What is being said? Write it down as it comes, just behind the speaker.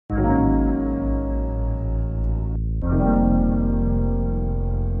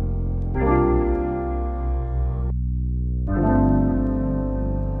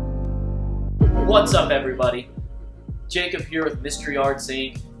What's up, everybody? Jacob here with Mystery Arts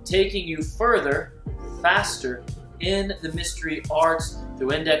Inc., taking you further, faster, in the mystery arts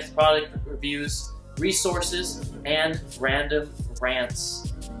through in-depth product reviews, resources, and random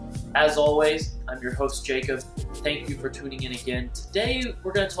rants. As always, I'm your host, Jacob. Thank you for tuning in again. Today,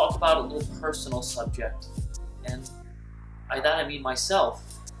 we're going to talk about a little personal subject, and by that I mean myself.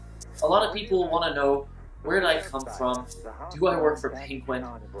 A lot of people want to know, where did I come from? Do I work for Penguin?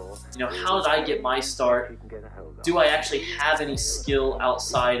 How did I get my start? Do I actually have any skill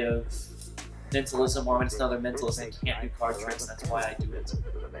outside of mentalism, or I'm just another mentalist that can't do card tricks, that's why I do it.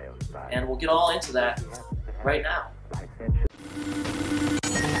 And we'll get all into that right now.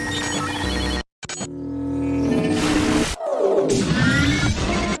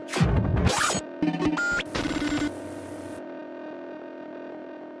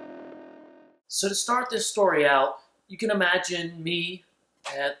 So to start this story out, you can imagine me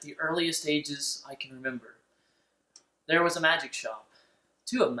at the earliest ages I can remember. There was a magic shop.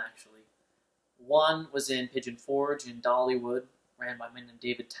 Two of them, actually. One was in Pigeon Forge in Dollywood, ran by a man named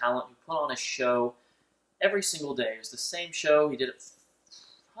David Talent, who put on a show every single day. It was the same show. He did it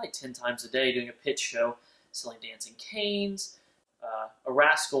probably 10 times a day, doing a pitch show, selling dancing canes, a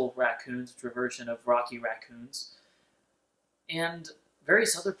rascal raccoons, which were a version of Rocky Raccoons, and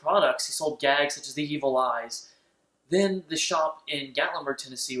various other products. He sold gags such as the Evil Eyes. Then the shop in Gatlinburg,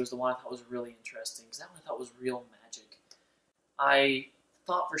 Tennessee was the one I thought was really interesting, because that one I thought was real magic. I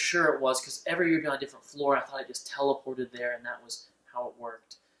thought for sure it was, because every year on a different floor, I thought I just teleported there, and that was how it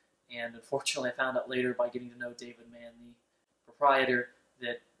worked. And unfortunately, I found out later by getting to know David Mann, the proprietor,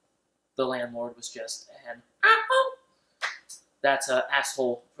 that the landlord was just an asshole. That's an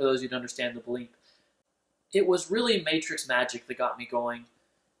asshole, for those who don't understand the bleep. It was really Matrix magic that got me going.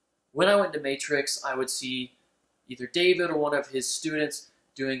 When I went to Matrix, I would see either David or one of his students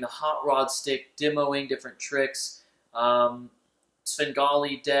doing the hot rod stick, demoing different tricks,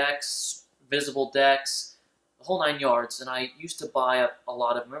 Svengali decks, visible decks, the whole 9 yards. And I used to buy up a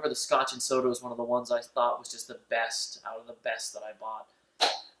lot of, remember the Scotch and Soda was one of the ones I thought was just the best out of the best that I bought.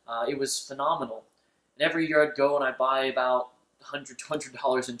 It was phenomenal. And every year I'd go and I'd buy about $100,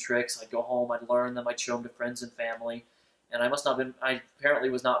 $200 in tricks. I'd go home, I'd learn them, I'd show them to friends and family, and I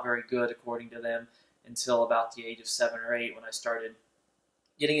apparently was not very good, according to them, until about the age of 7 or 8, when I started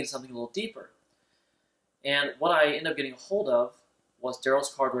getting into something a little deeper. And what I ended up getting a hold of was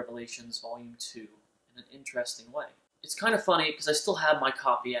Daryl's Card Revelations Volume 2, in an interesting way. It's kind of funny, because I still have my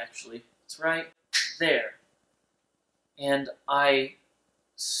copy, actually. It's right there. And I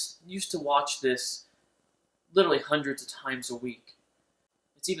used to watch this literally hundreds of times a week.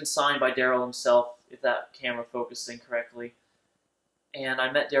 It's even signed by Daryl himself, if that camera focuses correctly. And I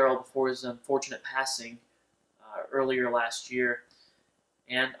met Daryl before his unfortunate passing earlier last year.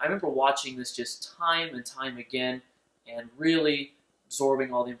 And I remember watching this just time and time again and really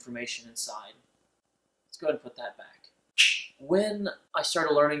absorbing all the information inside. Let's go ahead and put that back. When I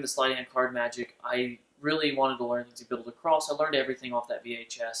started learning the sleight of hand card magic, I really wanted to learn things to build across. I learned everything off that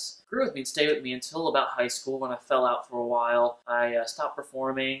VHS. It grew with me and stayed with me until about high school, when I fell out for a while. I stopped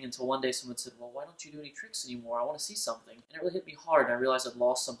performing until one day someone said, well, why don't you do any tricks anymore? I want to see something. And it really hit me hard, and I realized I'd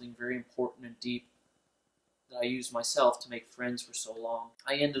lost something very important and deep that I used myself to make friends for so long.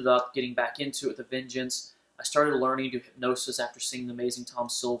 I ended up getting back into it with a vengeance. I started learning to do hypnosis after seeing The Amazing Tom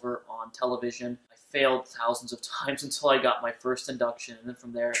Silver on television. I failed thousands of times until I got my first induction, and then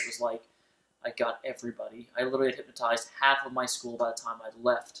from there it was like I got everybody. I literally had hypnotized half of my school by the time I'd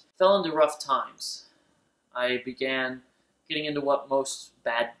left. Fell into rough times. I began getting into what most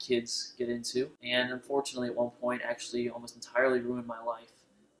bad kids get into, and unfortunately at one point actually almost entirely ruined my life,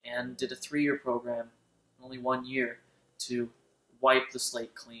 and did a 3-year program, only 1 year, to wipe the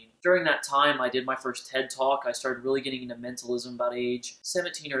slate clean. During that time, I did my first TED Talk. I started really getting into mentalism about age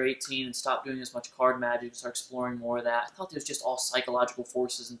 17 or 18 and stopped doing as much card magic, started exploring more of that. I thought there was just all psychological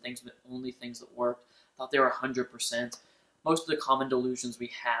forces and things, but only things that worked. I thought they were 100%. Most of the common delusions we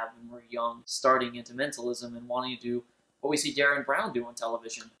have when we're young, starting into mentalism and wanting to do what we see Darren Brown do on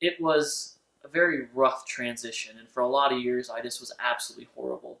television. It was a very rough transition, and for a lot of years, I just was absolutely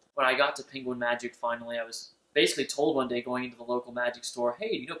horrible. When I got to Penguin Magic finally, I was basically told one day going into the local magic store, hey,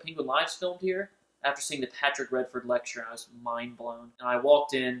 do you know Penguin Live's filmed here? After seeing the Patrick Redford lecture, I was mind blown. And I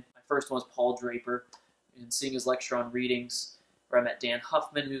walked in, my first one was Paul Draper, and seeing his lecture on readings, where I met Dan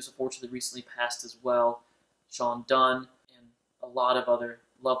Huffman, who's unfortunately recently passed as well, Sean Dunn, and a lot of other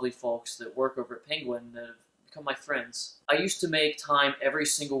lovely folks that work over at Penguin that have become my friends. I used to make time every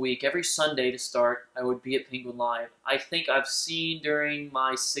single week, every Sunday to start, I would be at Penguin Live. I think I've seen during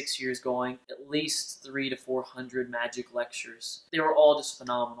my 6 years going at least 300 to 400 Magic lectures. They were all just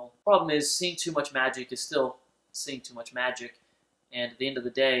phenomenal. Problem is, seeing too much Magic is still seeing too much Magic, and at the end of the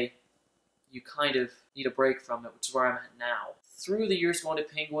day, you kind of need a break from it, which is where I'm at now. Through the years going to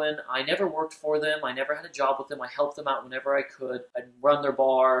Penguin, I never worked for them, I never had a job with them, I helped them out whenever I could. I'd run their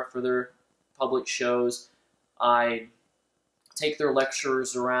bar for their public shows, I'd take their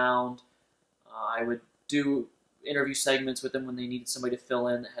lecturers around, I would do interview segments with them when they needed somebody to fill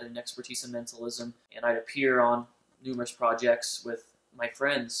in that had an expertise in mentalism, and I'd appear on numerous projects with my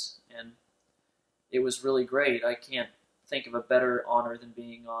friends, and it was really great. I can't think of a better honor than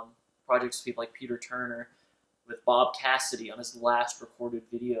being on projects with people like Peter Turner, with Bob Cassidy on his last recorded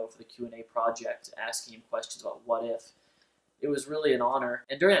video for the Q&A project, asking him questions about what if. It was really an honor.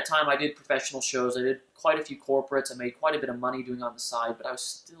 And during that time, I did professional shows. I did quite a few corporates. I made quite a bit of money doing on the side, but I was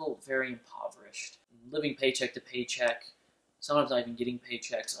still very impoverished. Living paycheck to paycheck, sometimes not even getting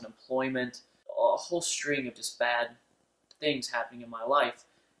paychecks, unemployment, a whole string of just bad things happening in my life.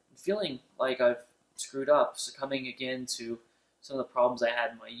 And feeling like I've screwed up, succumbing again to some of the problems I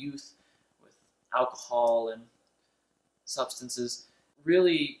had in my youth with alcohol and substances.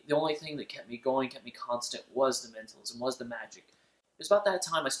 Really, the only thing that kept me going, kept me constant, was the mentalism, was the magic. It was about that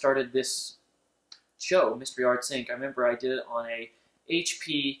time I started this show, Mystery Arts Inc. I remember I did it on a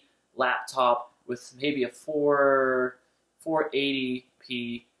HP laptop with maybe a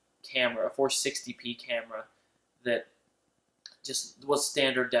 480p camera, a 460p camera that just was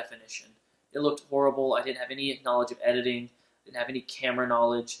standard definition. It looked horrible. I didn't have any knowledge of editing, didn't have any camera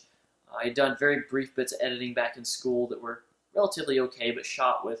knowledge. I had done very brief bits of editing back in school that were relatively okay, but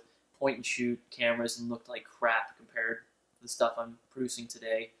shot with point-and-shoot cameras and looked like crap compared to the stuff I'm producing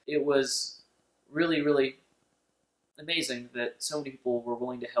today. It was really, really amazing that so many people were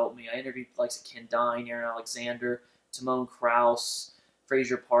willing to help me. I interviewed the likes of Ken Dine, Aaron Alexander, Timon Krause,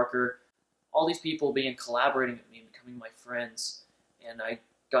 Fraser Parker, all these people being collaborating with me and becoming my friends. And I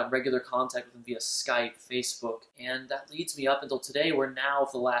got in regular contact with them via Skype, Facebook, and that leads me up until today, where now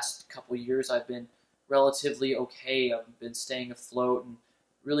for the last couple of years I've been relatively okay. I've been staying afloat and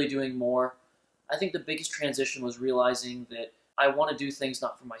really doing more. I think the biggest transition was realizing that I want to do things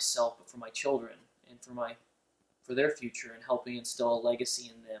not for myself, but for my children and for their future, and helping instill a legacy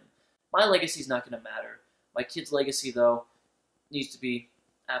in them. My legacy is not going to matter. My kids' legacy, though, needs to be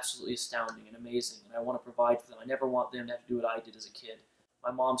absolutely astounding and amazing, and I want to provide for them. I never want them to have to do what I did as a kid.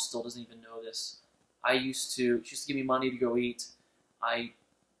 My mom still doesn't even know this. She used to give me money to go eat. I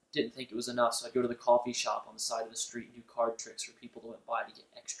didn't think it was enough, so I'd go to the coffee shop on the side of the street and do card tricks for people that went by to get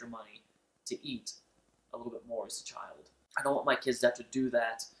extra money to eat a little bit more as a child. I don't want my kids to have to do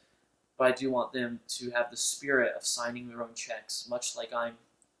that, but I do want them to have the spirit of signing their own checks, much like I'm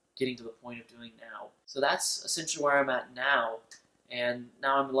getting to the point of doing now. So that's essentially where I'm at now. And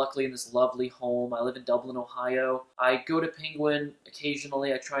now I'm luckily in this lovely home. I live in Dublin, Ohio. I go to Penguin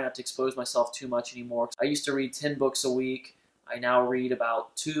occasionally. I try not to expose myself too much anymore. I used to read 10 books a week. I now read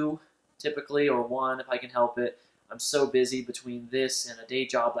about 2, typically, or 1 if I can help it. I'm so busy between this and a day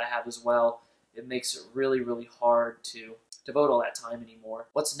job that I have as well. It makes it really, really hard to devote all that time anymore.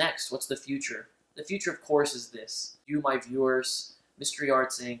 What's next? What's the future? The future, of course, is this. You, my viewers, Mystery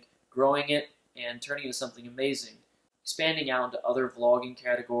Arts Inc., growing it and turning it into something amazing. Expanding out into other vlogging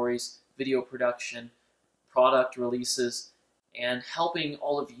categories, video production, product releases, and helping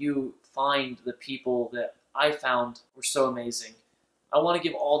all of you find the people that I found were so amazing. I want to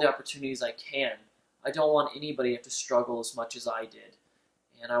give all the opportunities I can. I don't want anybody to have to struggle as much as I did.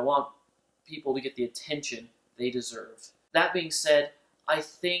 And I want people to get the attention they deserve. That being said, I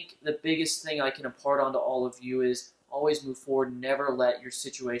think the biggest thing I can impart onto all of you is always move forward. Never let your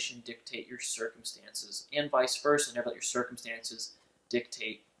situation dictate your circumstances, and vice versa. Never let your circumstances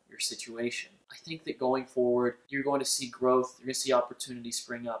dictate your situation. I think that going forward, you're going to see growth, you're going to see opportunities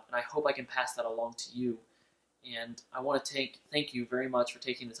spring up, and I hope I can pass that along to you. And I want to thank you very much for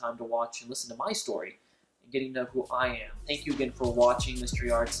taking the time to watch and listen to my story and getting to know who I am. Thank you again for watching Mystery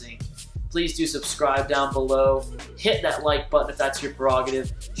Arts Inc. Please do subscribe down below. Hit that like button if that's your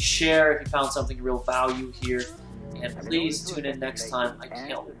prerogative. Share if you found something of real value here. And please tune in next time. I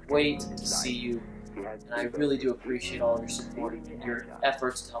can't wait to see you. And I really do appreciate all of your support and your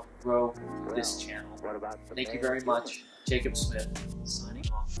efforts to help grow this channel. Thank you very much. Jacob Smith, signing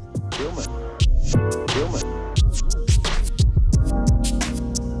off. Human.